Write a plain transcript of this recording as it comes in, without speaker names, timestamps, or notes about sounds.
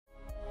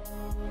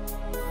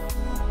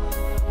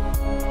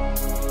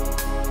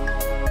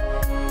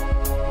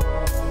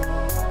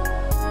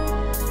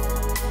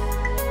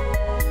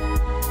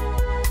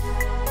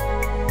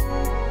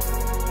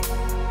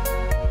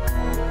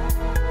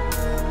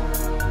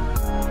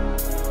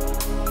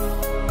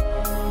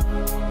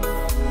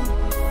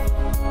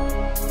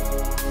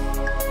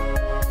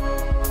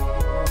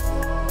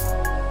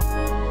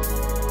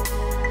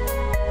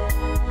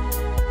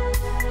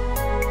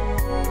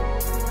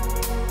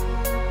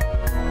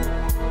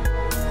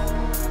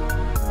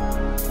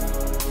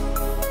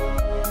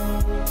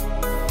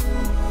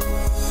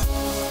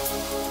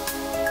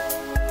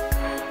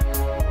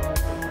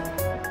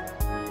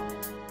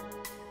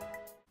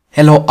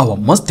Hello, our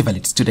most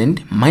valued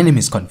student. My name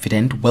is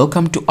Confident.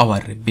 Welcome to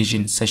our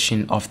revision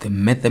session of the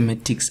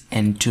Mathematics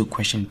N2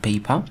 question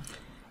paper.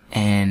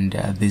 And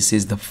this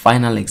is the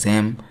final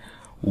exam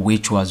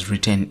which was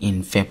written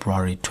in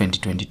February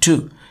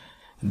 2022.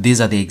 These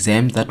are the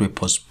exams that were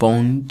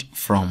postponed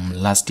from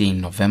last year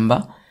in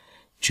November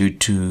due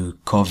to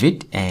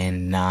COVID,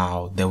 and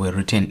now they were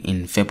written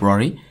in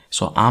February.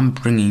 So I'm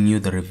bringing you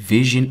the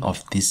revision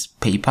of this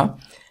paper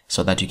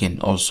so that you can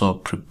also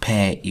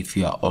prepare if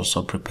you are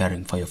also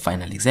preparing for your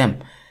final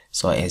exam.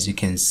 So as you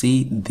can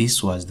see,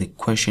 this was the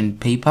question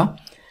paper.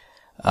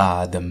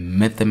 The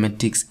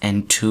Mathematics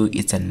N2,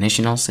 it's a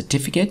national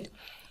certificate,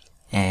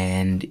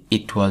 and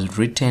it was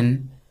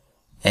written,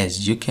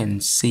 as you can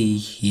see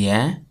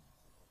here,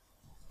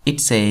 it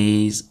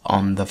says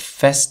on the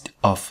 1st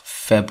of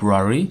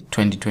February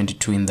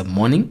 2022 in the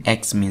morning.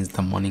 X means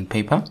the morning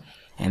paper,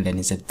 and then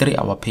it's a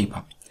 3-hour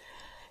paper.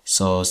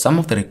 So some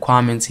of the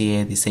requirements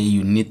here, they say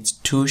you need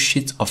 2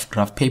 sheets of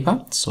graph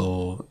paper.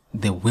 So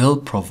they will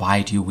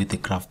provide you with the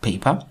graph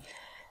paper,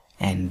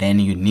 and then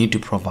you need to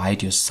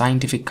provide your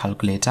scientific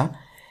calculator,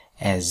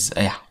 as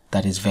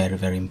that is very,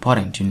 very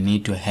important. You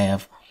need to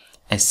have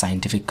a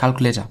scientific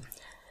calculator.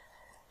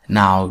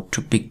 Now,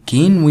 to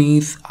begin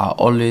with, I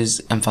always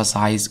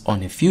emphasize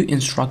on a few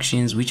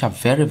instructions which are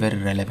very,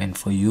 very relevant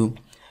for you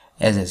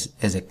as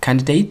a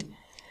candidate.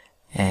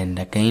 And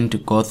again, to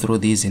go through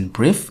these in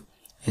brief,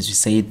 as we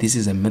say, this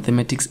is a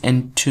Mathematics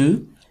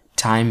N2.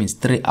 Time is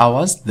 3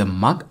 hours. The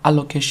mark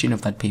allocation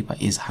of that paper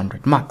is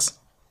 100 marks.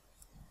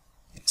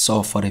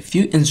 So for a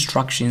few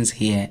instructions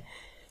here,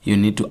 you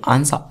need to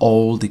answer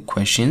all the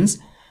questions,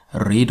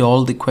 read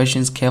all the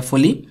questions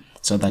carefully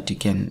so that you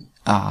can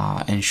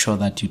ensure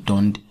that you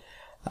don't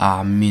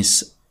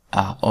miss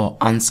or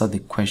answer the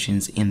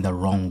questions in the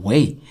wrong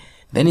way.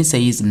 Then it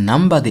says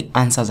number the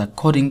answers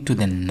according to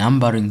the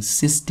numbering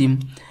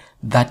system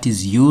that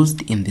is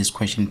used in this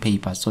question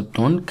paper. So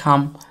don't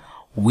come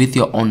with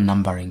your own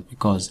numbering,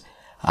 because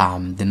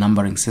the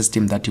numbering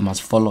system that you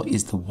must follow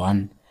is the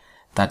one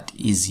that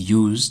is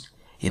used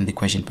in the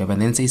question paper.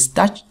 And then say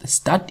start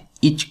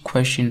each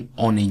question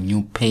on a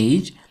new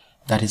page.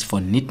 That is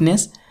for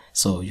neatness,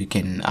 so you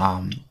can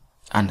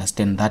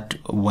understand that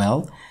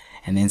well.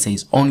 And then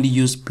says only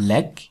use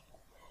black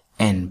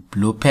and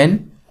blue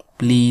pen.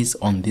 Please,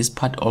 on this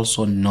part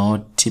also,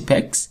 no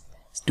Tipp-Ex.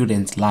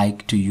 Students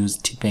like to use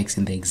Tipp-Ex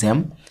in the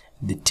exam.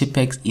 The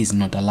Tipp-Ex is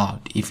not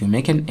allowed. If you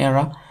make an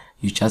error,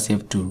 you just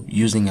have to,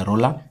 using a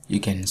ruler, you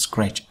can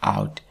scratch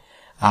out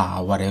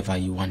whatever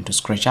you want to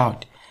scratch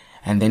out.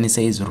 And then it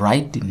says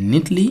write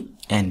neatly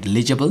and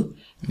legible,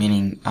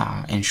 meaning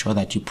ensure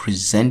that you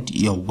present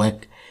your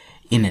work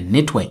in a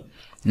neat way.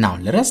 Now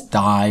let us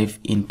dive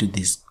into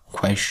this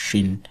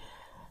question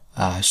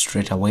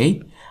straight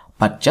away.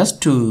 But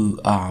just to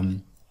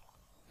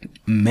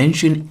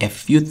mention a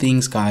few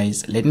things,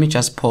 guys, let me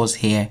just pause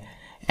here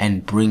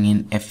and bring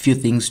in a few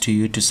things to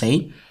you to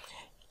say.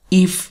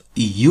 If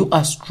you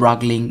are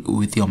struggling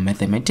with your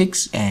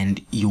mathematics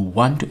and you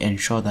want to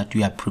ensure that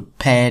you are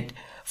prepared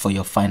for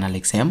your final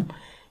exam,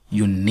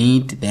 you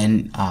need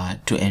then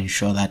to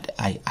ensure that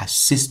I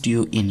assist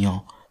you in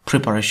your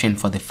preparation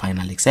for the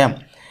final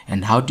exam.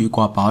 And how do you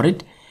go about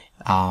it?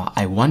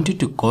 I want you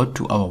to go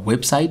to our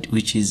website,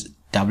 which is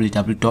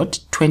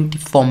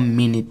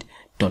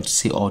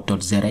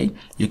www.24minute.co.za.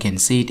 You can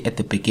see it at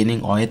the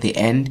beginning or at the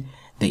end.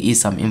 There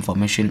is some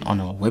information on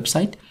our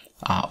website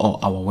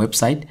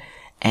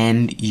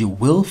and you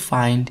will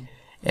find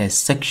a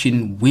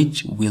section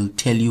which will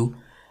tell you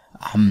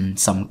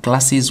some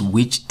classes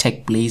which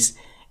take place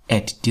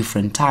at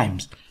different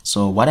times.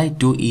 So what I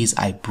do is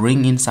I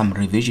bring in some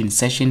revision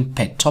session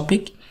per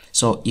topic.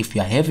 So if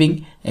you are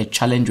having a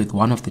challenge with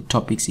one of the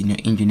topics in your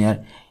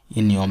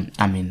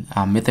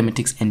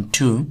Mathematics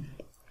N2,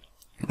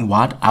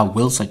 what I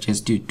will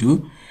suggest you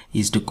do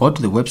is to go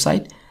to the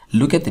website,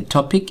 look at the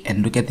topic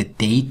and look at the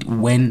date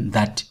when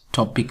that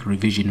topic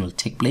revision will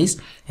take place,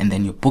 and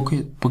then you book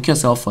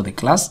yourself for the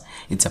class.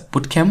 It's a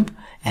boot camp,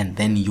 and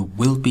then you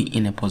will be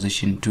in a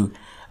position to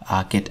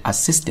get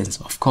assistance.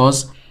 Of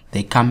course,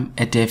 they come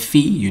at a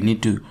fee. You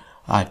need to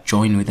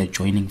join with a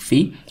joining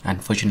fee.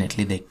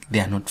 Unfortunately, they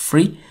are not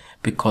free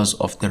because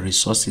of the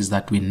resources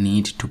that we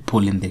need to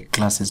pull in the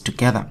classes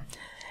together.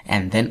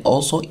 And then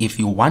also, if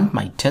you want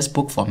my test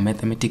book for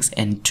Mathematics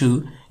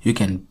N2, you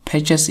can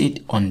purchase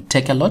it on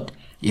Takealot.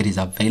 It is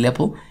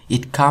available.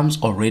 It comes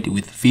already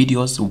with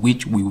videos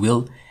which we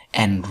will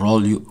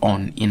enroll you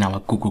on in our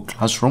Google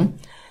Classroom.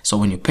 So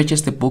when you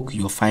purchase the book,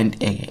 you'll find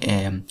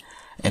a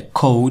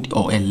code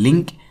or a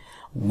link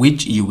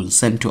which you will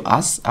send to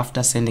us.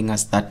 After sending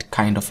us that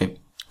kind of a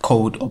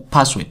code or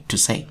password to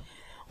say,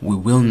 we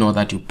will know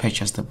that you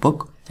purchased the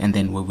book, and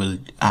then we will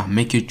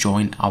make you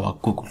join our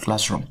Google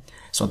Classroom.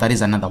 So that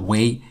is another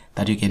way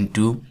that you can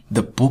do.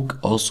 The book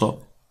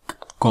also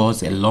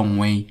goes a long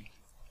way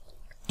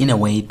in a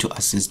way to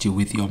assist you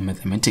with your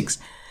mathematics.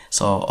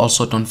 So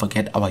also don't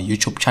forget our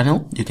YouTube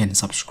channel. You can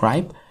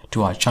subscribe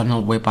to our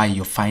channel whereby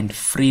you find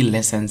free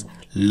lessons,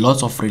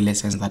 lots of free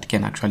lessons that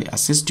can actually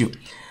assist you.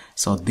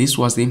 So this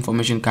was the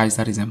information, guys,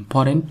 that is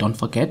important. Don't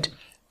forget,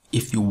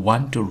 if you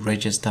want to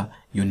register,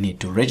 you need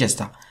to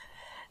register.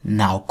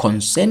 Now,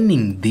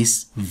 concerning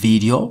this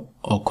video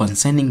or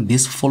concerning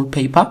this full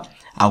paper,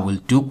 I will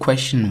do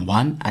question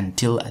 1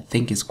 until I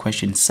think it's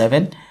question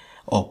 7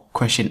 or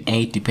question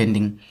 8,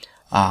 depending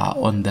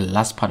on the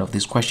last part of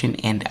this question,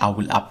 and I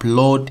will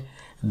upload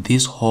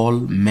this whole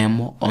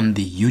memo on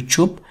the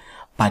YouTube,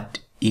 but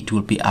it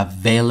will be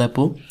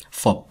available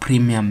for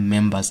premium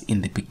members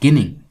in the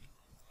beginning.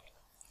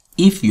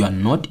 If you are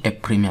not a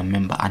premium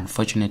member,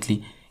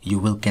 unfortunately, you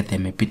will get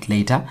them a bit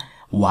later.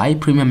 Why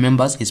premium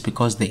members? Is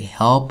because they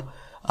help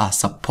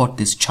support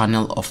this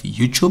channel of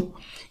YouTube.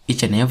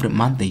 Each and every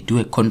month they do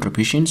a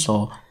contribution,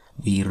 so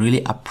we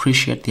really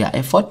appreciate their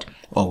effort,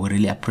 or we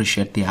really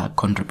appreciate their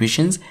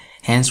contributions.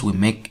 Hence, we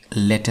make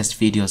latest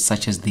videos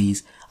such as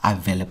these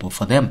available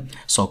for them.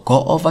 So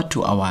go over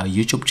to our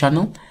YouTube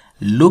channel,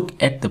 look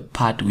at the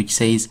part which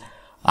says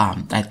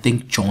I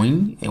think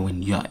join,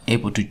 when you are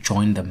able to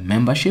join the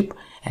membership,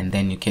 and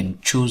then you can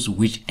choose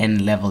which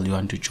end level you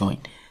want to join.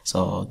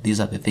 So these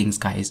are the things,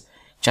 guys,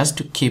 just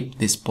to keep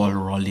this ball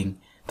rolling.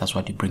 That's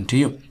what we bring to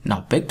you.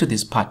 Now back to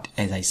this part.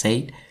 As I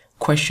said,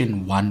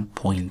 question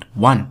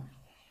 1.1,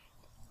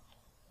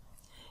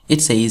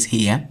 it says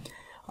here,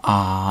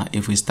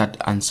 if we start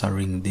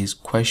answering this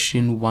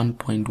question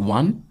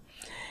 1.1,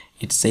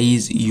 it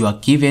says you are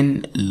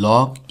given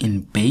log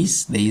in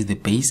base, there is the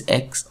base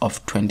x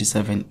of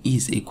 27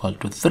 is equal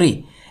to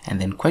 3. And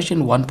then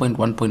question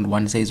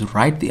 1.1.1 says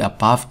write the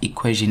above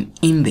equation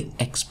in the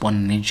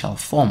exponential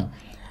form.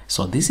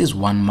 So this is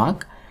 1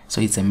 mark. So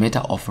it's a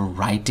matter of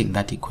writing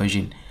that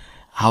equation.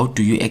 How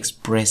do you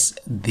express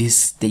this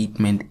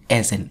statement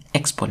as an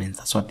exponent?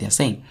 That's what they're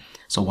saying.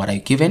 So what are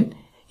you given?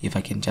 If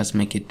I can just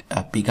make it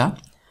bigger,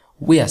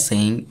 we are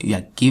saying you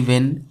are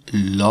given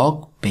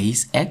log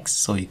base x.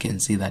 So you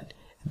can see that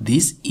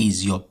this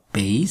is your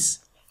base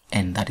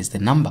and that is the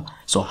number.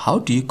 So how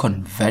do you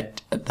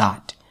convert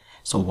that?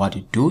 So what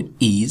you do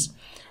is,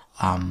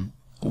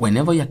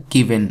 whenever you're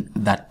given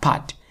that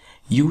part,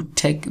 you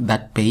take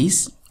that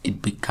base,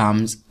 it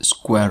becomes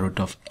square root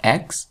of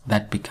x,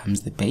 that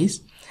becomes the base,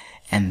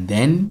 and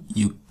then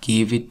you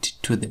give it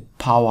to the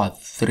power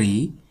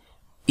 3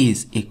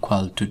 is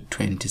equal to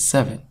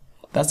 27.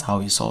 That's how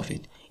you solve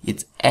it.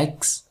 It's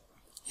x,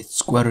 it's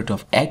square root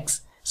of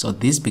x, so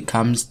this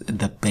becomes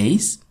the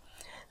base,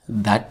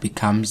 that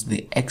becomes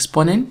the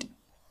exponent,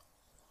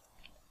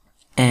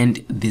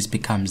 and this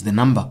becomes the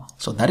number.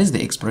 So that is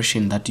the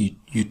expression that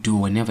you do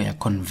whenever you're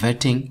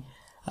converting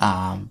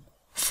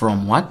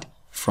from what?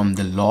 From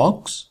the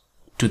logs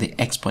to the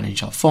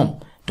exponential form.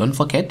 Don't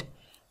forget,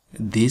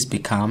 this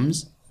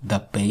becomes the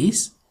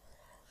base,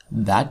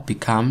 that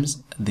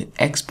becomes the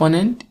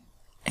exponent,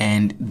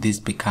 and this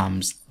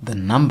becomes the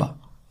number.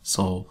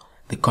 So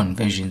the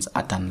conversions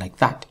are done like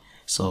that.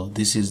 So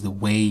this is the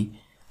way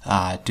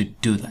to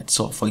do that.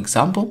 So for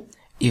example,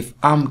 if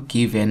I'm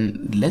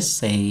given, let's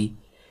say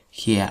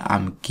here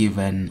I'm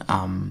given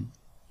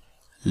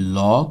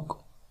log,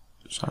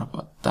 sorry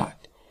about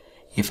that,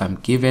 if I'm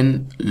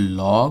given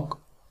log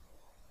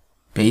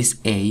base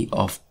a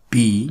of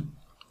b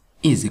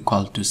is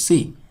equal to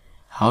c,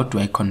 how do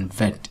I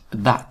convert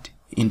that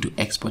into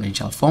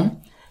exponential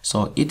form?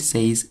 So it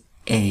says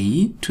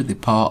a to the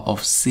power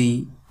of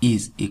c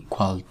is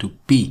equal to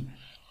b.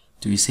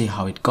 Do you see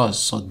how it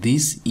goes? So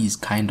this is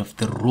kind of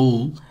the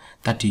rule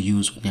that you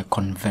use when you're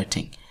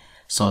converting.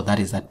 So that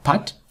is that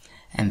part.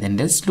 And then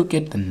let's look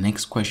at the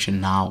next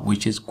question now,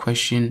 which is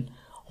question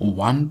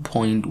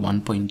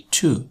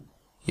 1.1.2.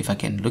 If I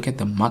can look at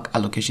the mark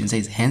allocation, it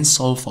says hence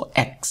solve for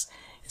x.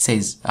 It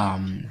says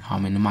how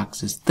many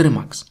marks? Is 3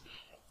 marks.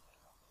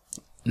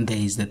 There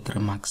is the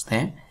 3 marks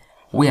there.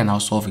 We are now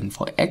solving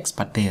for x,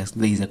 but there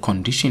is a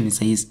condition. It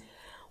says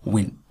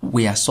when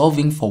we are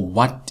solving for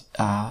what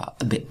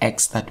the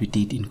x that we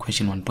did in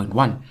question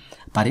 1.1,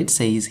 but it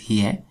says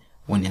here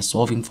when you're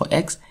solving for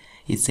x,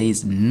 it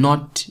says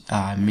not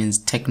means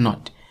take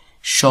note,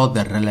 show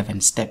the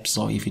relevant steps.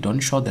 So if you don't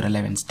show the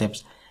relevant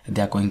steps,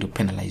 they are going to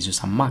penalize you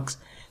some marks.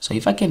 So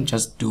if I can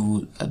just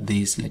do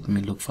this, let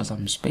me look for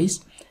some space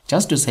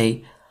just to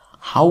say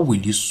how will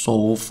you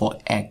solve for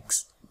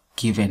x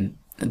given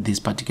this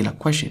particular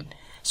question.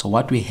 So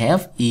what we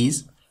have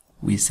is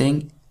we're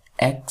saying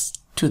x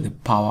to the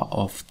power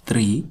of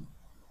 3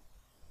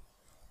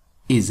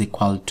 is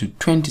equal to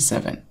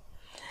 27.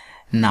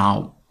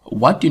 Now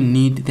what you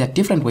need, there are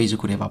different ways you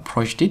could have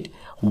approached it.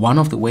 One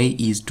of the way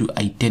is to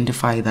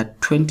identify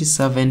that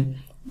 27,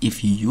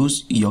 if you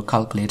use your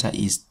calculator,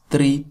 is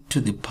 3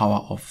 to the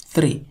power of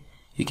 3.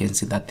 You can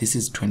see that this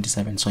is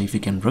 27. So if you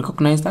can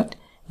recognize that,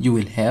 you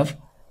will have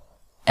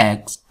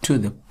x to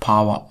the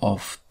power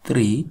of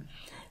 3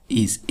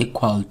 is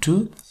equal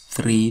to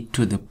 3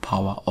 to the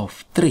power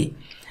of 3.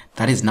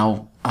 That is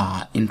now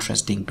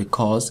interesting,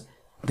 because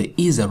there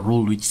is a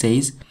rule which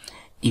says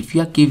if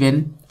you are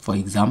given, for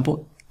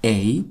example,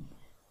 a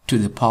to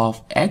the power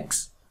of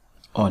x,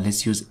 or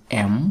let's use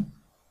m,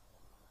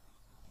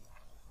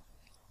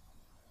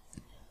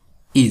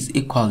 is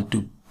equal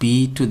to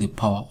b to the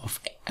power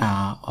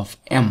of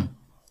m.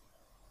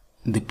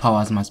 the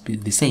powers must be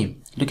the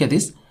same. Look at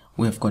this.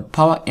 We have got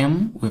power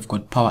m, we've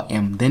got power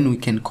m. Then we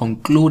can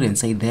conclude and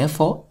say,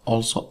 therefore,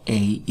 also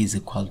a is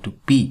equal to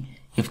b.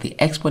 If the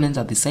exponents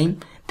are the same,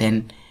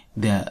 then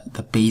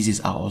the bases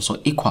are also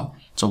equal.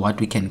 So what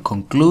we can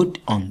conclude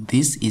on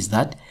this is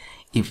that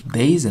if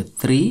there is a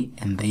 3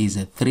 and there is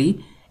a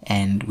 3,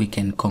 and we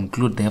can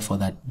conclude therefore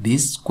that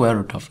this square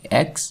root of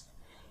x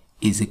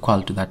is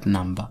equal to that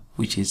number,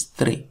 which is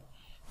 3.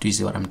 Do you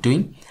see what I'm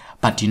doing?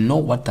 But you know,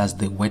 what does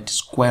the word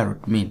square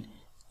root mean?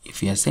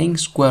 If you are saying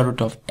square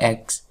root of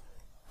x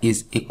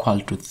is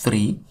equal to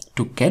 3,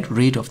 to get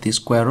rid of this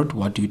square root,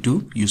 what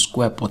do? You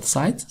square both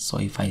sides. So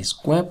if I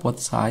square both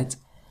sides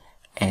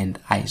and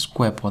I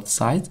square both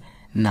sides,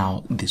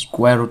 now the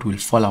square root will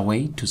fall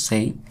away to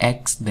say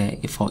x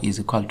therefore is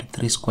equal to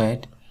 3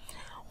 squared,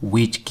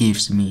 which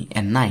gives me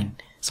a 9.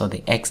 So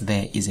the x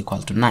there is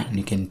equal to 9.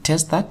 You can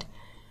test that.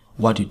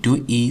 What you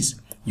do is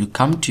you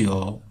come to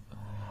your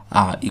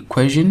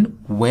equation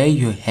where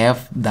you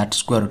have that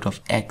square root of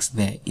x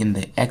there in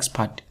the x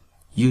part.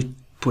 You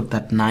put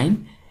that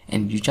 9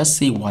 and you just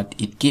see what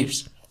it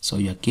gives. So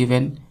you're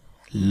given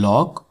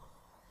log.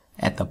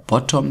 At the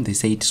bottom they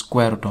say it's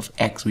square root of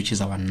x, which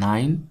is our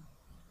 9,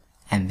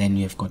 and then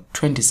you have got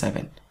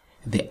 27.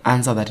 The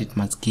answer that it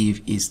must give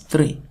is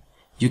 3.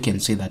 You can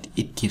see that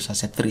it gives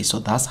us a 3. So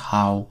that's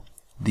how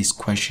this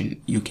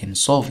question you can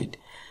solve it.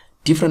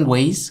 Different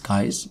ways,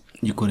 guys,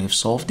 you could have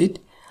solved it.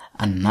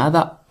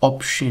 Another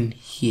option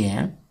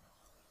here,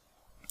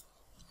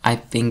 I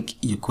think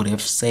you could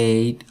have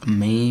said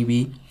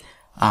maybe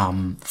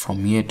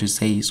from here to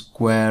say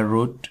square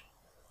root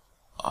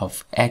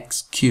of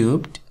x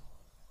cubed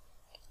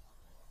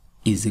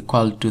is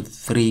equal to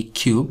 3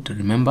 cubed.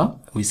 Remember,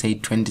 we say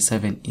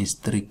 27 is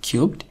 3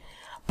 cubed.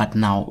 But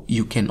now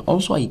you can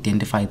also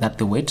identify that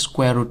the word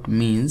square root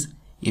means,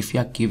 if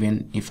you are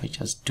given, if I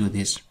just do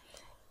this,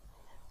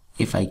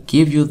 if I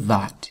give you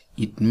that,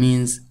 it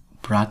means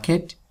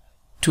bracket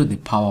to the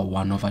power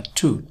 1 over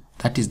 2.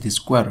 That is the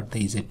square root.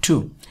 There is a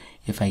 2.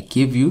 If I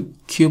give you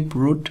cube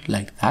root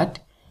like that,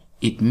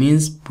 it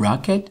means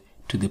bracket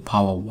to the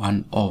power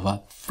 1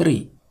 over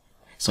 3.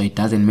 So it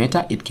doesn't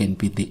matter. It can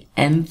be the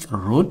nth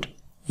root.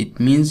 It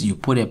means you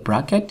put a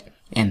bracket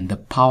and the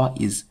power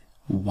is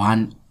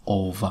 1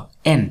 over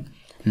n.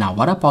 Now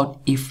what about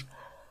if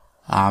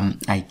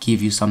I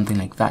give you something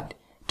like that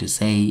to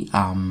say,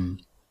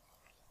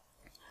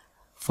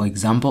 for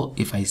example,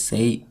 if I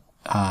say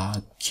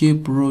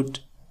cube root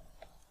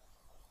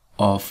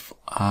of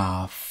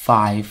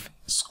 5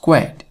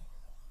 squared,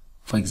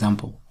 for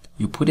example,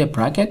 you put a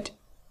bracket,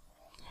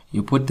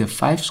 you put the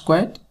 5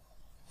 squared,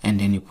 and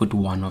then you put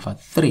 1 over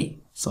 3.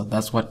 So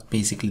that's what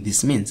basically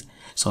this means.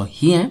 So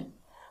here,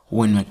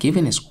 when we're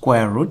given a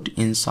square root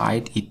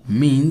inside, it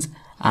means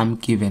I'm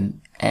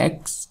given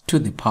x to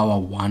the power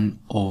 1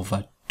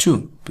 over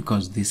 2,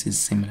 because this is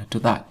similar to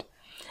that.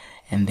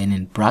 And then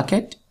in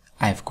bracket,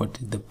 I've got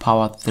the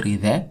power 3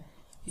 there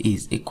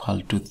is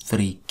equal to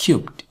 3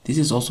 cubed. This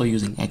is also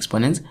using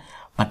exponents,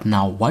 but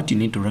now what you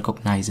need to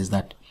recognize is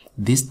that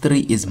this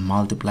 3 is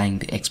multiplying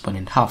the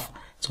exponent half.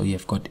 So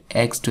you've got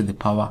x to the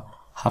power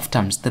half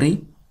times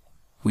 3,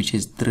 which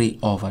is 3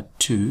 over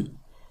 2,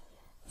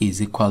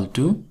 is equal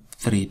to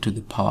 3 to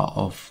the power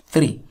of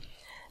 3.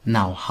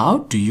 Now, how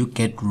do you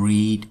get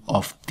rid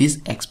of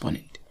this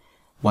exponent?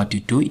 What you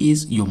do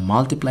is you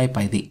multiply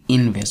by the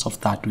inverse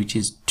of that, which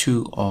is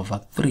 2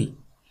 over 3.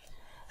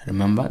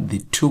 Remember,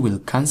 the 2 will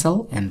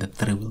cancel and the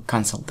 3 will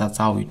cancel. That's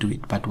how we do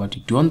it. But what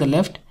you do on the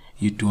left,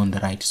 you do on the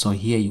right. So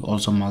here you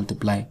also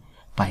multiply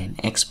by an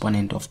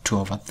exponent of 2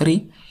 over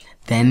 3.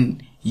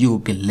 Then you will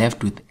be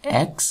left with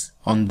x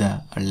on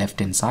the left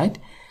hand side.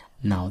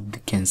 Now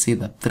you can see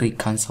that 3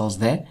 cancels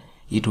there.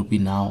 It will be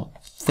now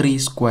 3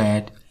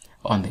 squared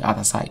on the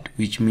other side,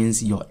 which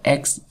means your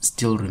x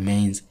still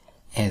remains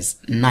as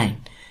 9.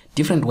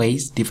 Different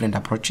ways, different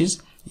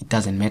approaches, it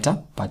doesn't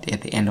matter, but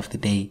at the end of the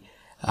day,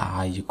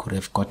 you could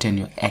have gotten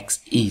your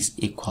x is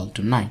equal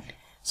to 9.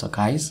 So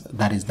guys,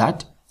 that is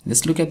that.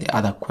 Let's look at the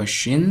other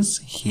questions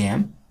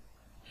here.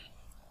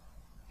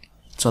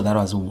 So that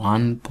was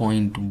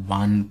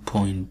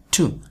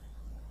 1.1.2.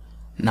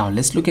 Now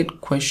let's look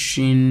at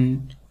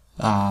question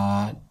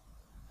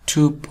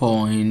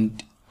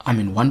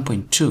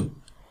 1.2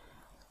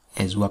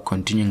 as we're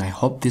continuing. I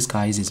hope this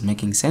guys is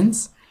making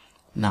sense.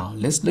 Now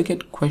let's look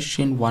at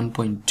question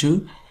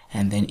 1.2,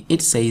 and then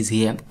it says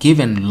here,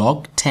 given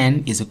log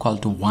 10 is equal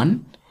to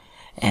 1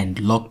 and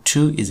log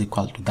 2 is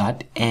equal to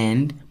that,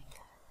 and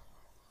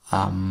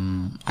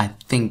I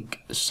think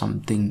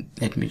something,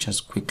 let me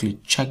just quickly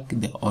check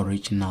the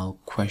original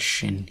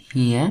question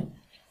here,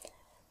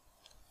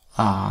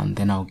 and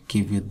then I'll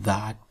give you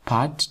that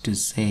part to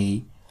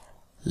say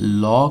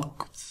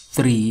log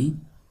 3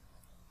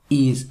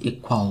 is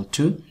equal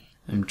to,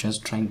 I'm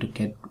just trying to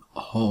get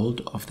hold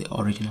of the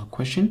original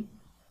question,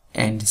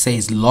 and it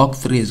says log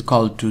 3 is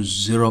equal to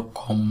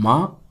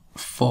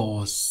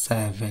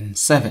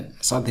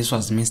 0.477. So this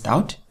was missed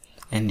out,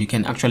 and you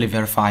can actually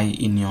verify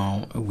in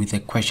your with a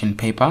question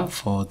paper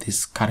for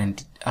this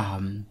current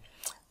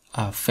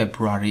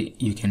February,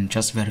 you can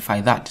just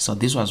verify that. So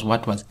this was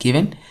what was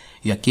given.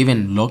 You are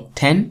given log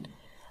 10,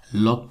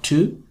 log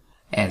 2,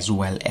 as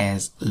well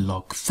as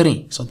log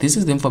 3. So this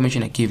is the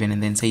information given,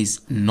 and then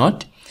says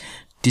note,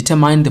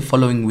 determine the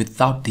following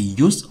without the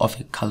use of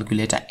a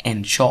calculator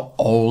and show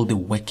all the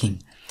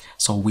working.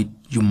 So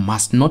you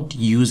must not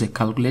use a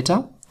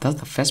calculator. That's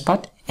the first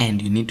part,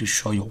 and you need to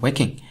show your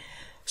working.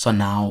 So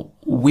now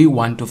we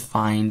want to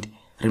find,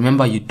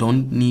 remember, you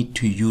don't need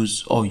to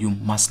use, or you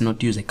must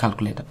not use a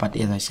calculator. But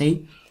as I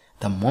say,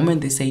 the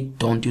moment they say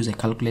don't use a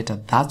calculator,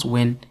 that's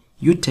when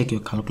you take your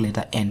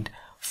calculator and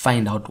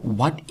find out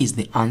what is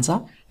the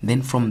answer.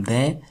 Then from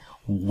there,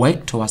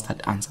 work towards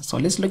that answer. So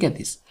let's look at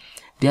this.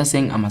 They are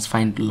saying I must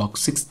find log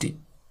 60,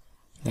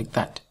 like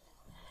that.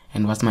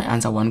 And what's my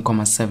answer?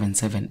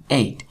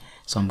 1,778.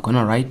 So I'm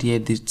gonna write here,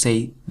 this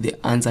say the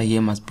answer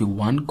here must be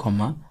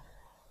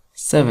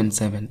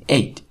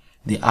 1,778.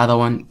 The other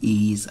one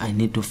is I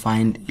need to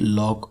find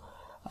log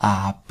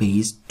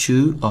base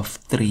 2 of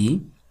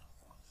 3.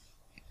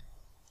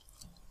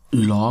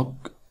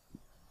 Log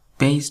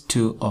base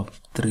 2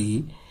 of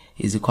 3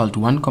 is equal to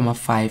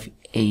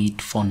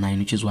 1,5849,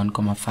 which is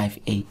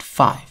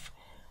 1,585.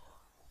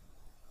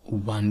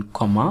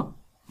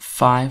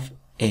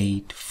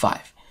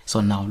 1,585.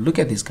 So now look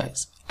at this,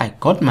 guys. I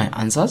got my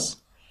answers.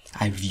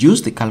 I've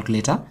used the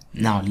calculator.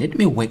 Now let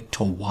me work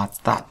towards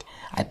that.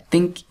 I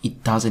think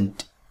it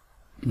doesn't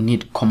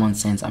need common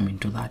sense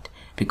to that,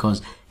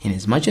 because in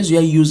as much as you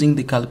are using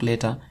the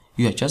calculator,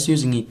 you are just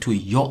using it to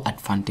your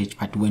advantage.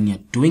 But when you're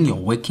doing your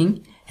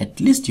working, at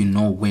least you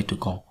know where to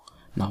go.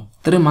 Now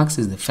 3 marks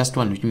is the first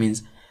one, which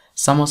means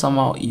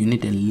somehow you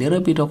need a little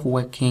bit of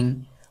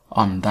working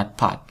on that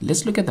part.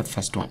 Let's look at the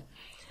first one.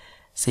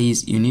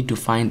 Says you need to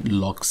find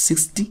log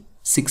 60,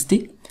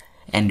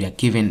 and we are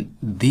given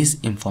this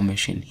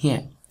information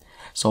here.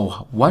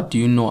 So what do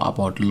you know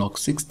about log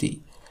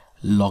 60?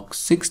 Log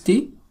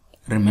 60,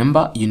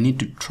 remember, you need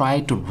to try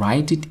to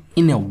write it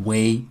in a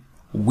way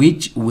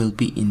which will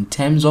be in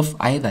terms of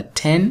either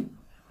 10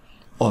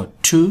 or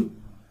 2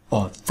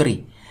 or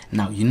 3.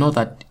 Now you know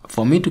that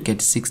for me to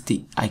get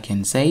 60, I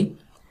can say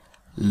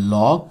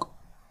log,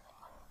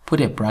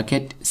 put a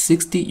bracket,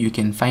 60. You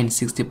can find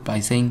 60 by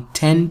saying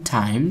 10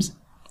 times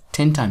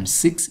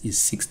 6 is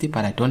 60,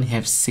 but I don't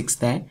have 6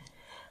 there.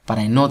 But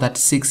I know that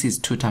 6 is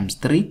 2 times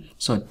 3,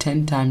 so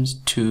 10 times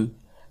 2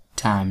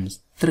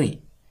 times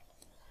 3.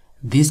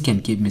 This can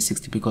give me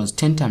 60, because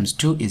 10 times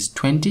 2 is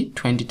 20,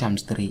 20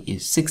 times 3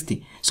 is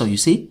 60. So you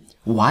see,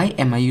 why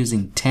am I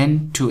using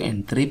 10, 2,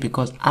 and 3?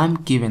 Because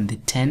I'm given the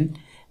 10,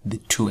 the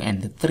 2,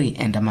 and the 3,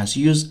 and I must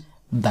use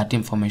that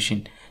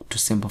information to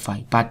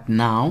simplify. But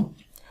now,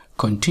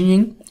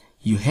 continuing,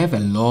 you have a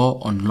law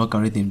on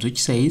logarithms,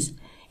 which says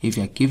if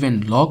you're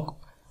given log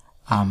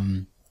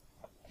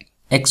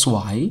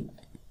xy,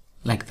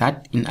 like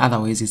that, in other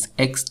ways it's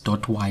x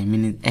dot y,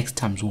 meaning x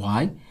times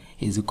y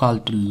is equal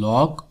to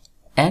log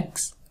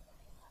x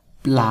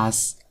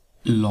plus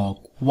log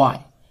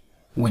y.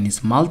 When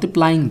it's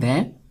multiplying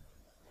there,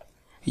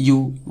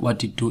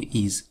 what you do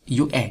is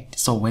you add.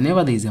 So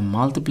whenever there is a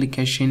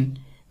multiplication,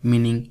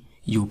 meaning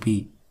you'll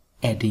be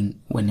adding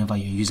whenever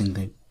you're using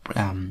the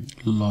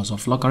laws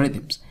of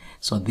logarithms.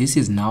 So this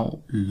is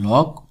now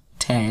log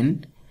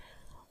 10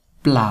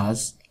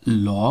 plus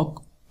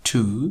log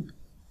 2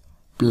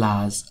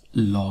 plus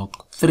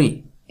log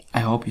 3.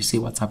 I hope you see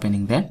what's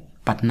happening there.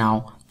 But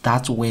now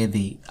that's where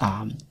the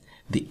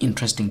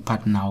interesting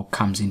part now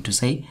comes in, to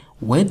say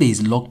where there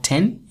is log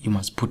 10, you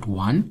must put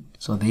 1.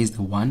 So there is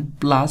the 1,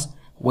 plus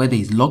where there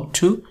is log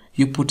 2,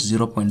 you put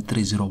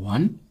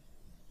 0.301.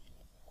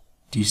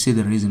 Do you see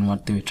the reason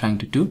what they were trying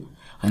to do?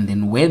 And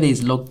then where there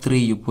is log 3,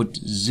 you put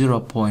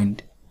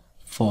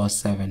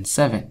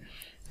 0.477.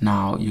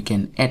 Now you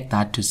can add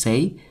that to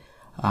say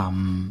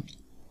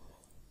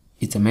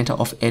it's a matter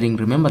of adding.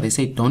 Remember, they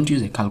say don't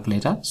use a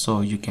calculator,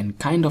 so you can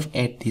kind of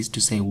add this to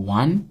say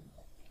 1,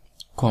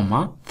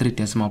 3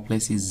 decimal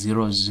places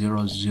 0,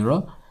 0,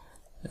 0,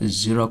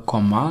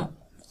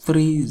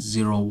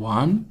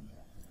 0,301,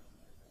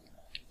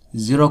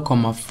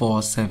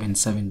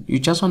 0,477. You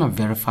just want to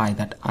verify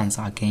that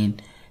answer again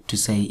to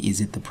say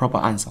is it the proper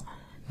answer.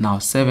 Now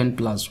 7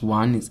 plus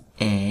 1 is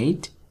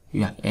 8.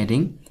 You are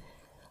adding.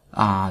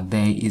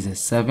 There is a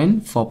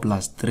 7. 4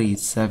 plus 3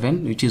 is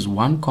 7, which is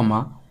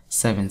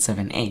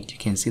 1,778. You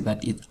can see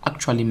that it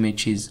actually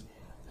matches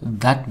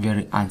that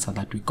very answer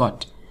that we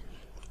got,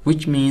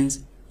 which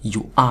means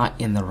you are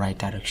in the right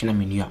direction. I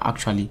mean, you are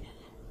actually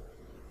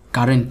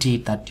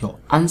guaranteed that your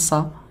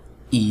answer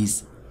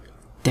is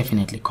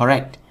definitely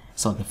correct.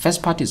 So the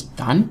first part is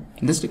done.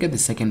 Let's look at the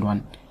second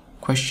one.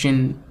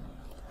 Question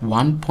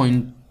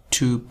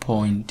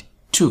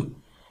 1.2.2.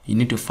 You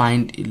need to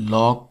find a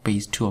log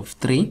base 2 of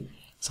 3.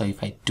 So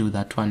if I do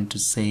that one to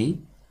say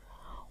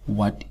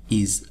what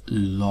is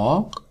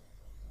log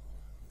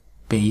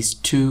base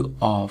 2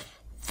 of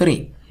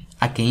 3.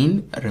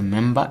 Again,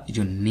 remember,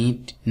 you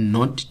need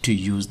not to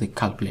use the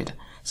calculator.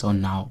 So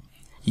now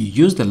you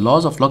use the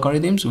laws of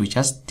logarithms. We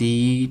just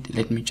did.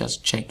 Let me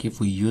just check if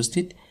we used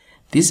it.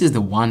 This is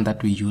the one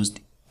that we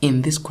used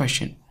in this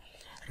question.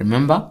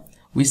 Remember,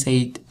 we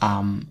said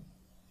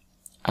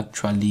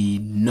actually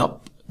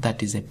nope,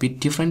 that is a bit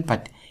different,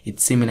 but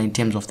it's similar in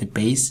terms of the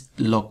base,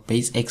 log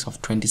base x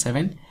of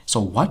 27. So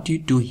what you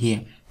do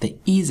here, there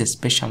is a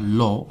special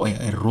law or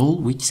a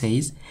rule which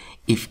says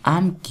if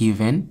I'm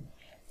given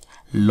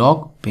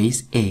log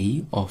base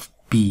a of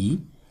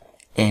b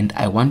and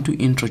I want to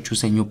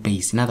introduce a new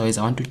base, in other words,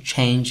 I want to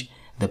change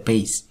the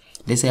base.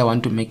 Let's say I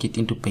want to make it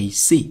into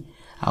base c.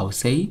 I'll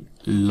say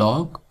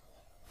log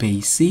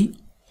base c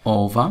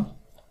over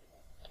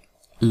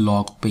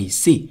log base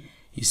c.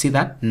 You see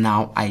that?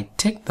 Now I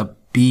take the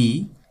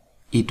b,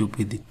 it will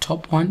be the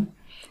top one,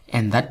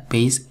 and that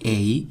base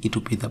a, it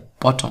will be the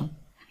bottom.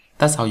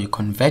 That's how you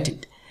convert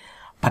it.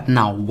 But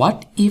now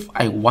what if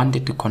I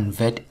wanted to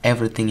convert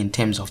everything in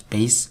terms of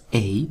base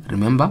a?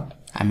 Remember,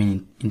 I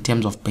mean in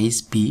terms of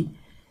base b,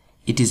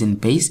 it is in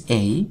base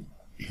a.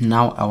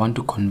 Now I want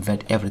to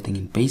convert everything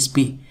in base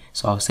b.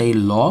 So I'll say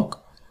log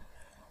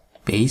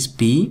base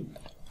b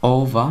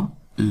over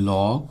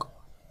log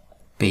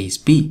base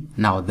b.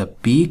 Now the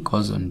b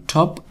goes on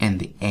top and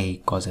the a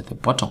goes at the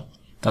bottom.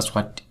 That's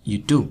what you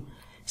do.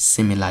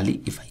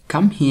 Similarly, if I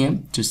come here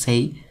to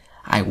say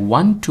I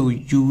want to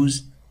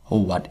use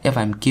or whatever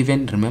I'm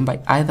given,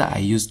 remember either I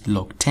used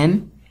log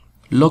 10,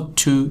 log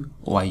 2,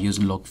 or I use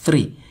log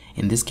 3.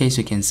 In this case,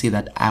 you can see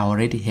that I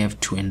already have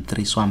 2 and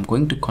 3. So I'm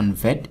going to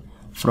convert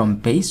from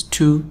base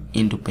 2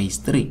 into base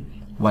 3.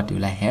 What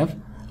will I have?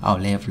 I'll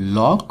have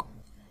log,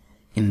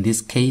 in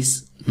this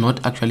case,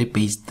 not actually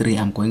base 3.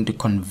 I'm going to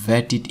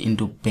convert it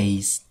into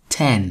base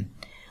 10.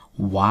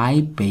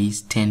 Why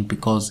base 10?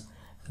 Because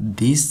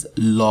this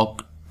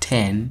log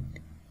 10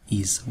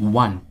 is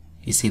 1.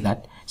 You see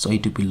that? So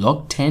it will be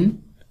log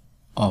 10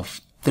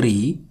 of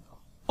 3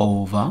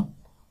 over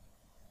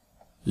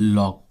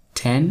log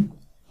 10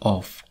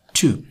 of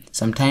 2.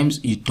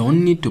 Sometimes you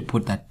don't need to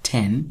put that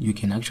 10. You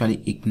can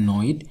actually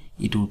ignore it.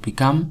 It will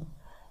become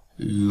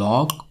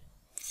log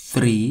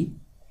 3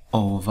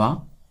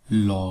 over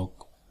log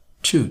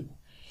 2.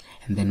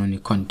 And then when you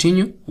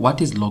continue,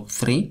 what is log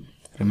 3?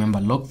 Remember,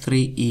 log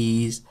 3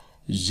 is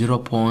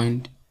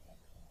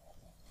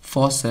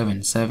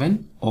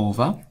 0.477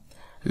 over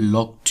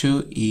log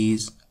 2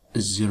 is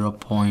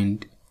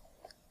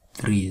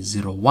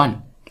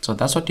 0.301. So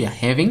that's what you're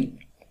having.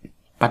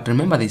 But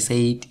remember, they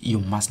said you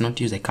must not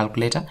use a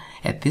calculator.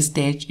 At this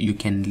stage, you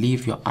can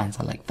leave your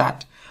answer like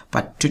that.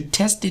 But to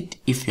test it,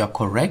 if you're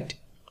correct,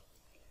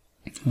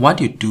 what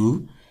you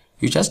do,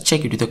 you just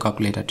check it with your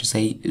calculator to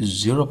say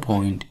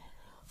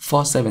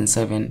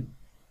 0.477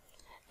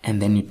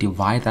 and then you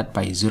divide that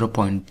by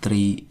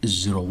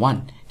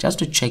 0.301 just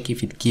to check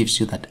if it gives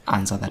you that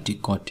answer that you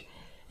got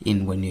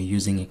in when you're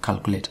using a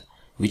calculator,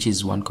 which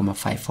is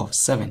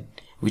 1,547,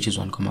 which is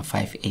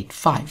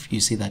 1,585. You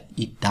see that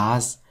it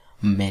does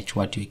match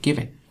what you're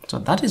given. So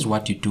that is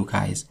what you do,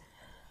 guys,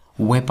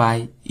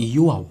 whereby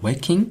you are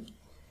working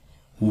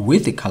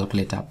with the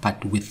calculator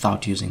but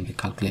without using the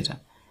calculator.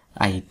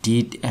 I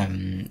did a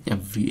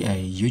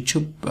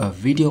YouTube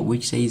video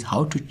which says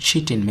how to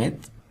cheat in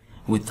math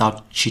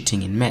without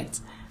cheating in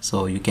maths.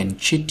 So you can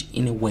cheat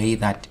in a way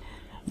that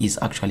is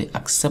actually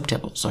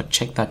acceptable. So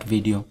check that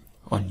video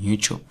on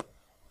YouTube.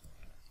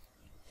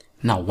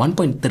 Now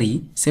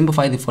 1.3,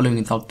 simplify the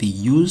following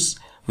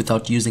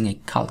without using a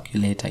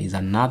calculator is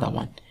another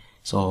one.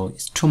 So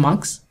it's 2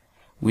 marks,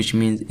 which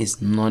means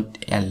it's not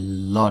a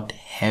lot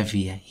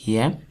heavier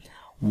here.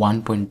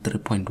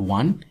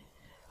 1.3.1,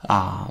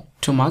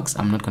 2 marks.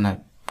 I'm not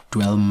gonna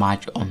dwell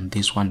much on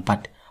this one,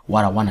 but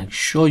what I want to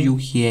show you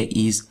here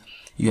is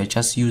you are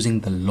just using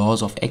the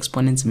laws of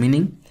exponents,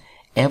 meaning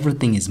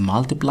everything is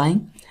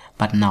multiplying.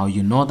 But now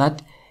you know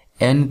that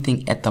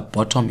anything at the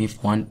bottom,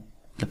 if one,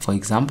 for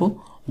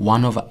example,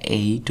 1 over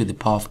a to the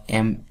power of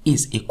m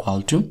is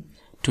equal to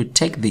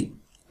take the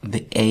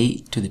a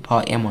to the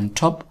power m on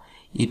top,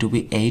 it will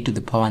be a to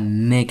the power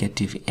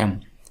negative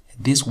m.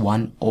 This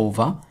 1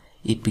 over,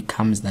 it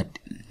becomes that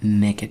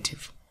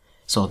negative.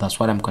 So that's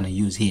what I'm going to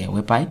use here,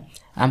 whereby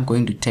I'm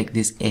going to take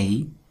this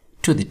a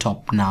to the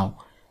top. Now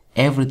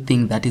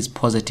everything that is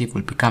positive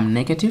will become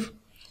negative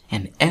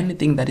and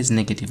anything that is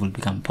negative will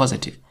become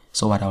positive.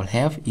 So what I'll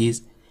have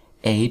is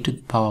a to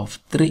the power of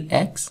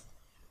 3x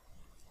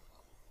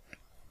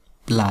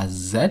plus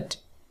z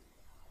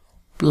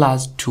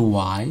plus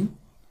 2y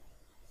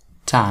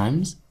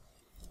times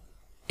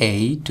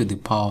a to the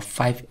power of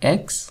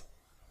 5x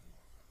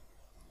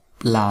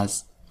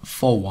plus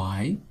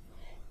 4y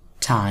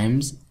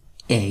times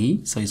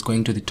a. So it's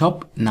going to the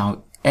top.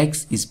 Now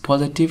x is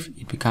positive,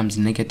 it becomes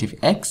negative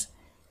x.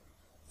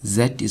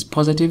 Z is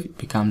positive, it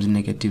becomes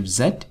negative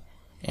z.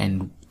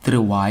 And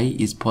 3y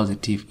is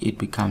positive, it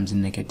becomes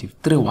negative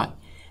 3y.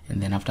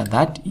 And then after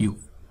that, you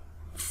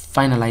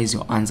finalize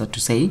your answer to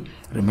say,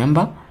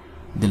 remember,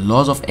 the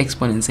laws of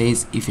exponents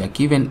says if you are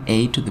given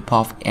a to the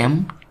power of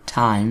m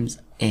times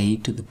a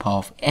to the power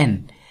of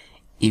n,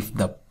 if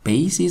the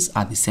bases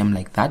are the same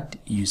like that,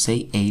 you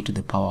say a to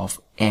the power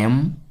of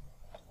m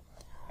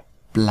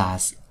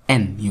plus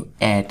n. You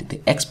add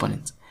the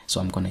exponents.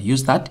 so I'm going to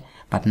use that.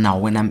 But now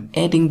when I'm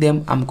adding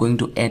them, I'm going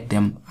to add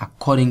them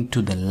according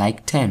to the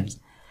like terms.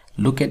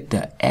 Look at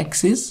the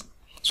x's,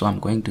 so I'm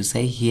going to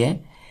say here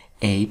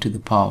a to the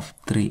power of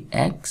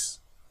 3x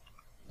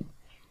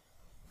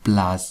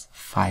plus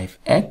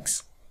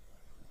 5x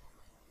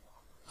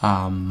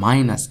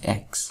minus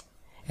x,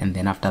 and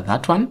then after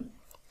that one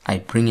I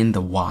bring in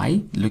the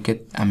y. Look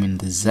at,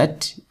 the z.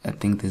 I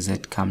think the z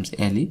comes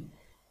early.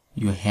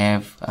 You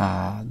have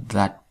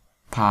that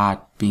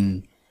part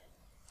being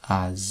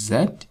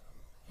z,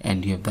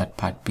 and you have that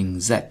part being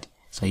z,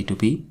 so it will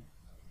be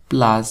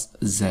plus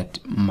z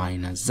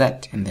minus z.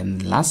 And then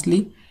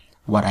lastly,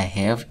 what I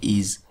have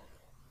is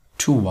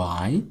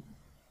 2y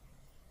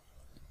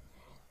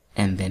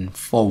and then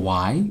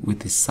 4y with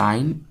the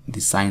sign.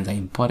 The signs are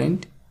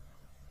important,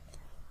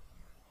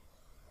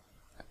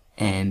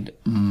 and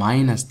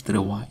minus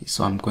 3y.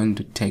 So I'm going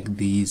to take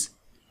these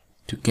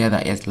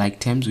together as like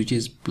terms, which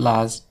is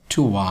plus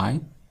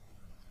 2y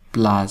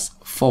plus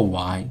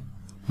 4y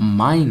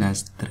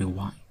minus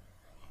 3y.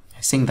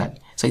 I think that.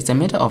 So it's a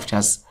matter of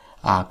just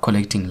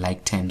collecting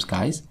like terms,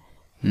 guys.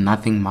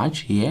 Nothing much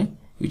here,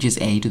 which is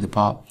a to the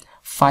power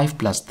 5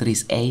 plus 3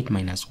 is 8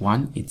 minus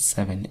 1, it's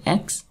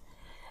 7x.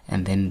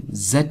 And then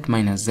z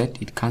minus z,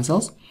 it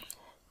cancels.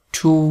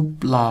 2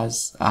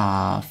 plus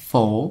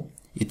 4,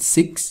 it's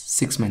 6.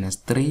 6 minus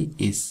 3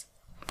 is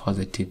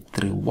positive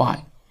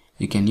 3y.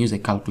 You can use a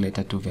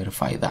calculator to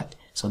verify that.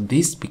 So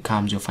this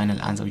becomes your final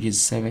answer, which is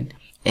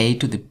 7a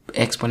to the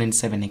exponent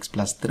 7x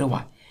plus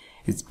 3y.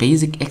 It's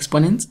basic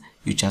exponents.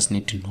 You just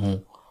need to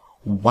know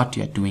what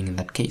you're doing in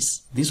that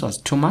case. This was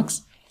 2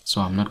 marks,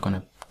 so I'm not going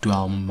to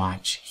dwell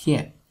much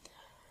here.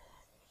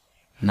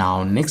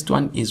 Now next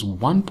one is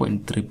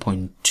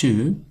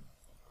 1.3.2,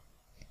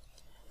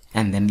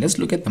 and then let's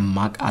look at the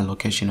mark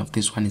allocation of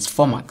this one. Is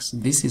 4 marks.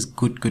 This is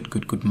good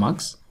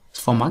marks. It's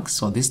 4 marks.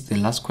 So this is the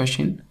last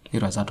question.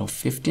 It was out of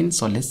 15.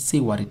 So let's see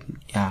what it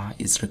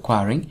is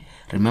requiring.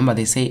 Remember,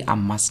 they say I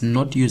must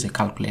not use a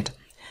calculator.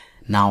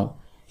 Now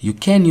you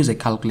can use a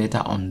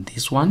calculator on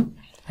this one.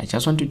 I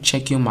just want to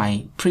check you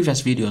my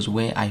previous videos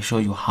where I show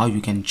you how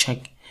you can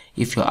check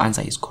if your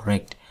answer is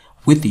correct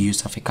with the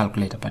use of a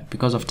calculator, but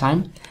because of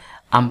time,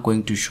 I'm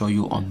going to show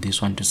you on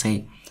this one to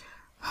say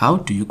how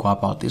do you go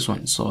about this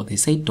one. So they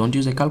say don't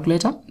use a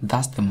calculator.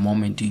 That's the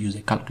moment you use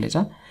a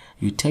calculator.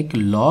 You take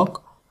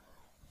log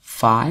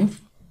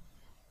 5,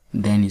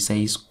 then you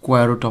say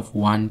square root of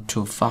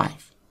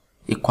 125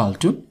 equal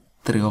to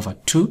 3 over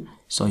 2.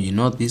 So you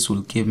know this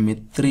will give me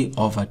 3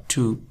 over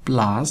 2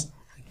 plus,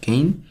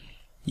 again,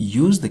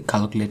 use the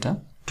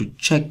calculator to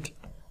check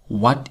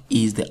what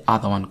is the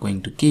other one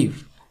going to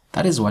give.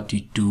 That is what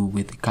you do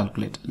with the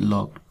calculator.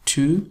 Log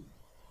 2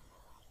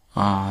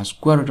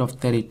 square root of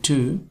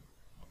 32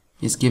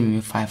 is giving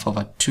me 5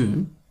 over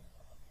 2,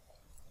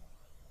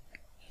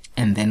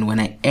 and then when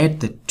I add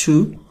the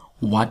 2,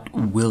 what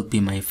will be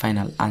my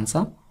final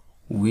answer,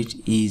 which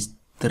is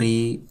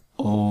 3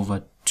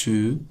 over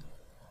 2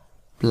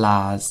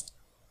 plus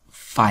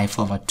 5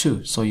 over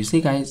 2. So you see,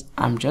 guys,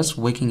 I'm just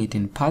working it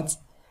in parts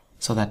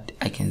so that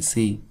I can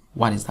see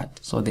what is that.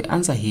 So the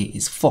answer here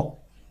is 4,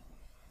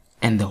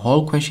 and the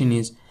whole question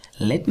is,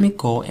 let me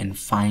go and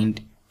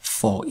find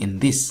 4 in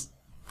this.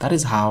 That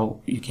is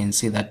how you can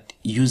see that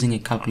using a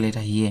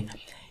calculator here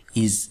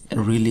is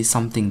really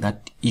something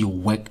that you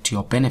work to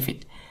your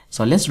benefit.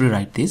 So let's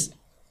rewrite this.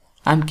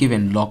 I'm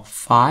given log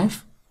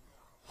 5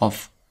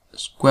 of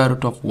square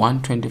root of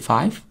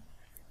 125.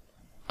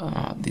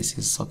 This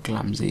is so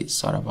clumsy,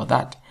 sorry about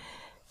that.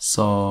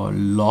 So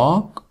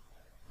log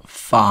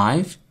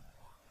 5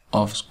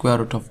 of square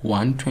root of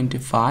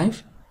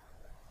 125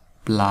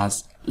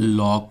 plus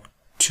log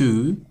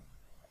 2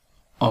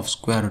 of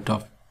square root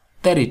of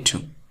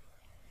 32.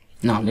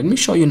 Now let me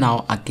show you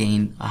now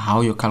again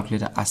how your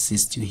calculator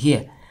assists you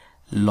here.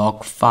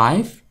 Log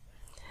 5.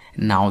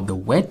 Now the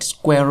word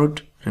square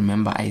root,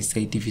 remember I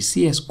said if you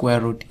see a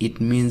square root,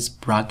 it means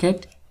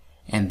bracket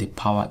and the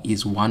power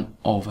is 1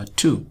 over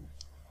 2.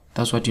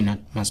 That's what you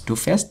must do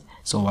first.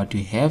 So what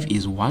you have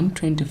is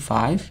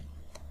 125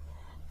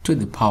 to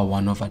the power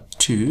 1 over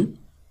 2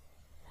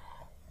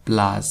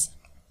 plus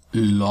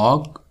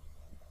log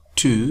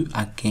 2,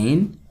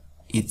 again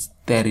it's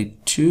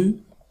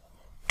 32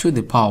 to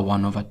the power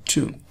 1 over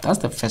 2. That's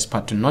the first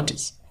part to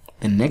notice.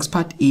 The next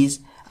part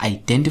is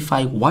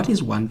identify what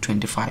is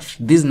 125.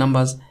 These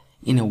numbers,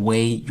 in a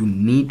way, you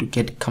need to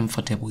get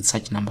comfortable with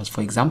such numbers.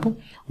 For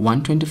example,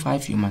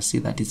 125, you must see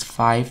that it's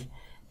 5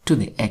 to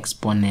the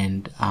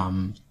exponent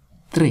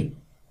 3.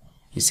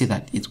 You see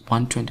that it's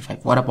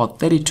 125. What about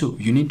 32?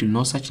 You need to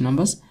know such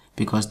numbers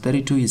because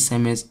 32 is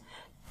same as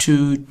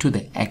 2 to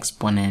the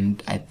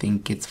exponent, I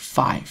think it's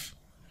 5.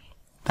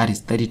 That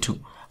is 32.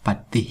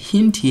 But the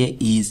hint here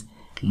is,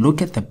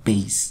 look at the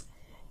base.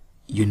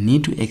 You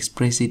need to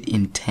express it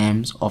in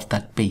terms of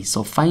that base.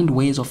 So find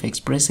ways of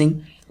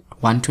expressing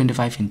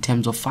 125 in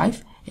terms of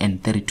 5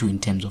 and 32 in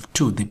terms of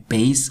 2. The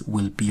base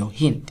will be your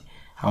hint.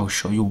 I'll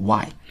show you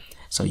why.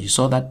 So you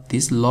saw that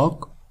this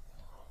log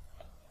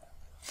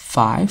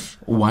 5,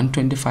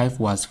 125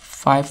 was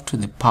 5 to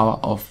the power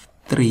of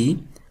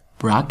 3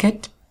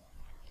 bracket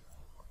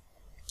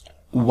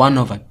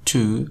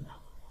 1/2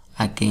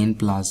 again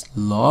plus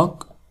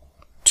log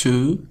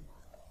 2,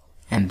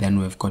 and then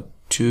we've got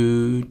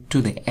 2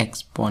 to the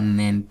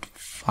exponent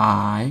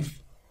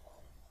 5,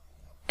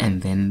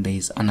 and then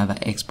there's another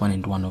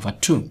exponent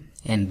 1/2.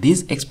 And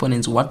these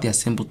exponents, what they're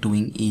simply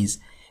doing is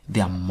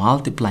they are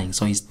multiplying.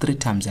 So it's 3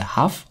 times a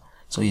half.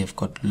 So you've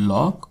got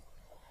log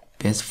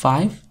base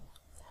 5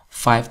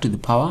 to the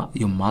power,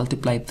 you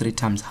multiply 3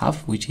 times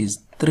half, which is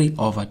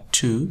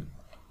 3/2,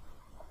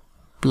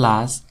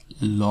 plus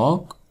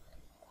log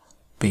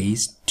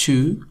base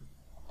 2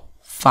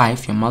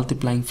 5, you're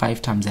multiplying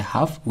 5 times a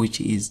half,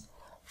 which is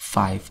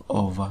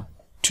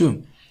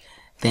 5/2.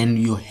 Then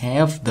you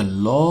have the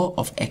law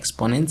of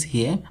exponents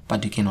here,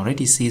 but you can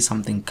already see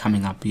something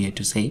coming up here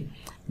to say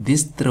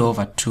this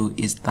 3/2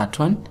 is that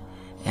one,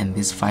 and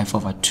this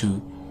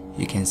 5/2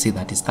 you can see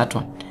that is that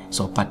one.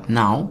 So but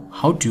now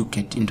how do you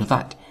get into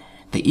that?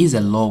 There is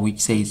a law which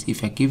says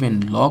if you're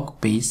given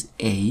log base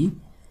a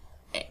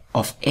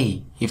of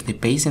a, if the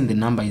base and the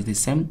number is the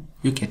same,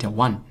 you get a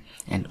 1.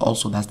 And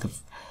also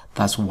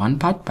that's one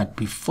part. But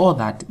before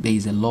that, there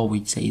is a law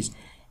which says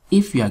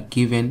if you are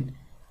given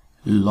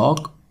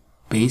log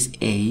base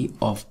a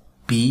of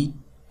b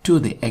to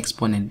the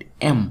exponent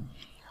m,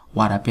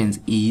 what happens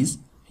is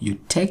you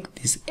take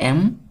this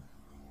m,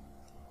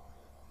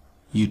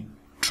 you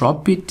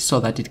drop it so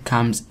that it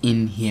comes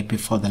in here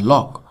before the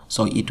log.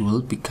 So it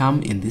will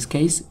become, in this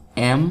case,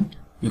 m,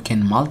 you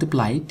can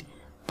multiply it,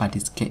 but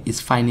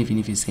it's fine even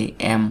if you say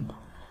m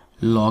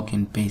log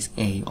in base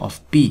a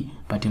of b,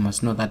 but you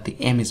must know that the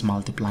m is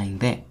multiplying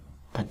there,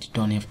 but you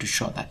don't have to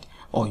show that,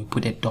 or you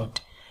put a dot,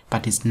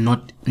 but it's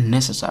not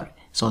necessary.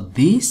 So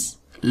this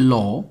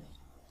law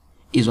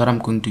is what I'm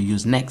going to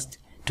use next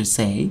to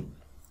say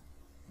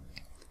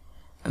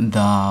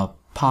the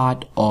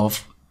part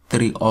of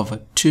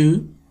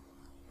 3/2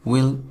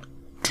 will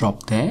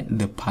drop there,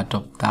 the part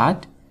of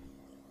that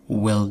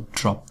will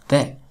drop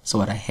there. So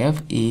what I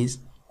have is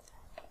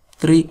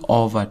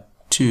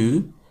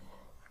 3/2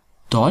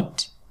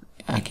 dot,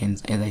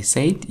 as I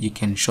said, you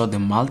can show the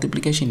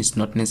multiplication, is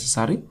not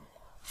necessary,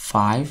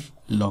 5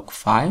 log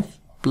 5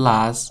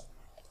 plus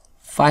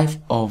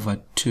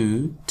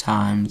 5/2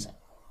 times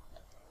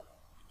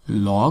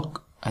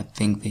log, I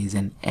think there is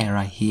an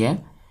error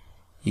here,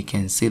 you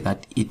can see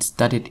that it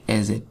started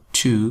as a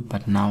 2,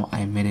 but now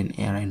I made an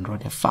error and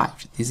wrote a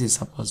 5. This is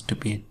supposed to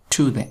be a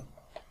 2 there,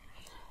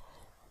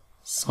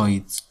 so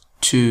it's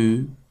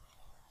 2,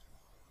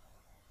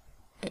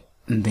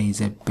 there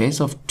is a base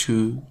of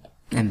 2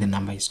 and the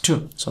number is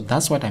 2. So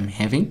that's what I'm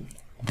having.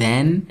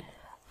 Then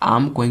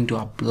I'm going to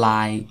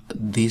apply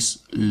this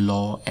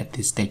law at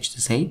this stage to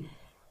say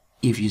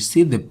if you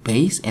see the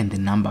base and the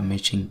number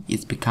matching,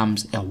 it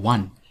becomes a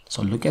 1.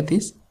 So look at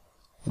this,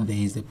 there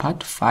is the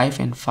part 5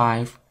 and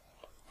 5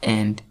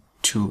 and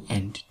 2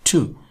 and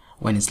 2.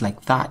 When it's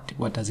like that,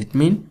 what does it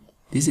mean?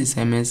 This is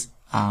same as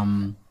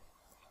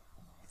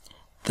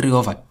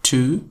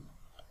 3/2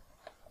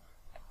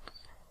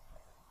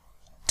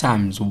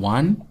 times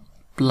 1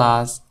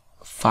 plus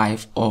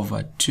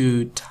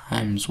 5/2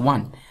 times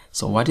 1.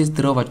 So what is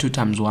 3/2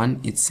 times 1?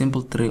 It's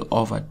simple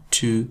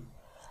 3/2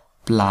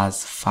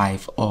 plus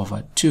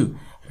 5/2.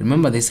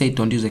 Remember they say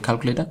don't use a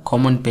calculator.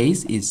 Common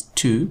base is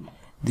 2.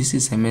 This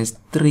is same as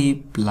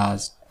 3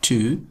 plus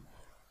 2.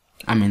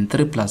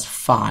 3 plus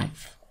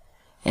 5.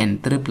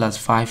 And 3 plus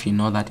 5, you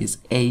know that is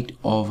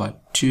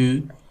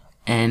 8/2.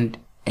 And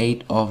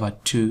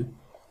 8/2,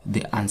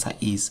 the answer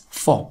is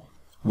 4.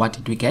 What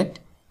did we get?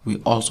 We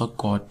also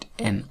got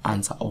an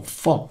answer of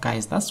 4.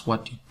 Guys, that's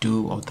what you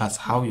do, or that's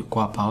how you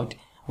go about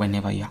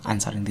whenever you're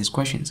answering these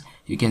questions.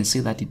 You can see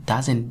that it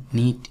doesn't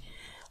need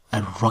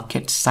a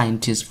rocket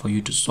scientist for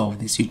you to solve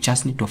this. You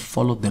just need to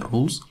follow the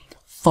rules.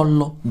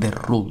 Follow the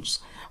rules.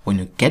 When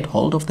you get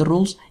hold of the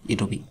rules,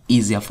 it will be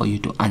easier for you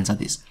to answer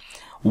this.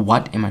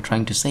 What am I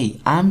trying to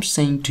say? I'm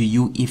saying to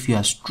you, if you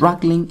are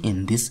struggling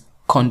in this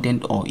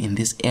content or in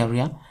this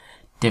area,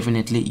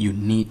 definitely you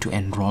need to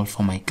enroll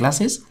for my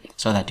classes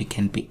so that you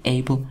can be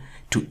able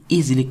to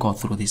easily go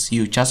through this.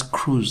 You just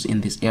cruise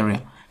in this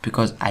area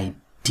because I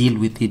deal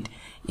with it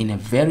in a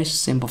very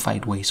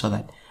simplified way so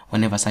that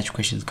whenever such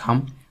questions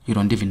come, you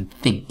don't even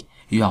think,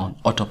 you are on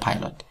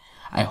autopilot.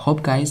 I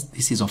hope, guys,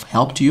 this is of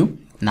help to you.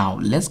 Now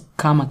let's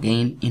come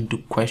again into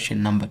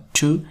question number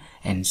 2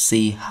 and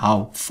see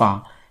how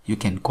far you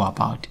can go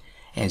about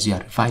as you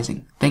are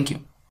revising. Thank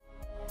you.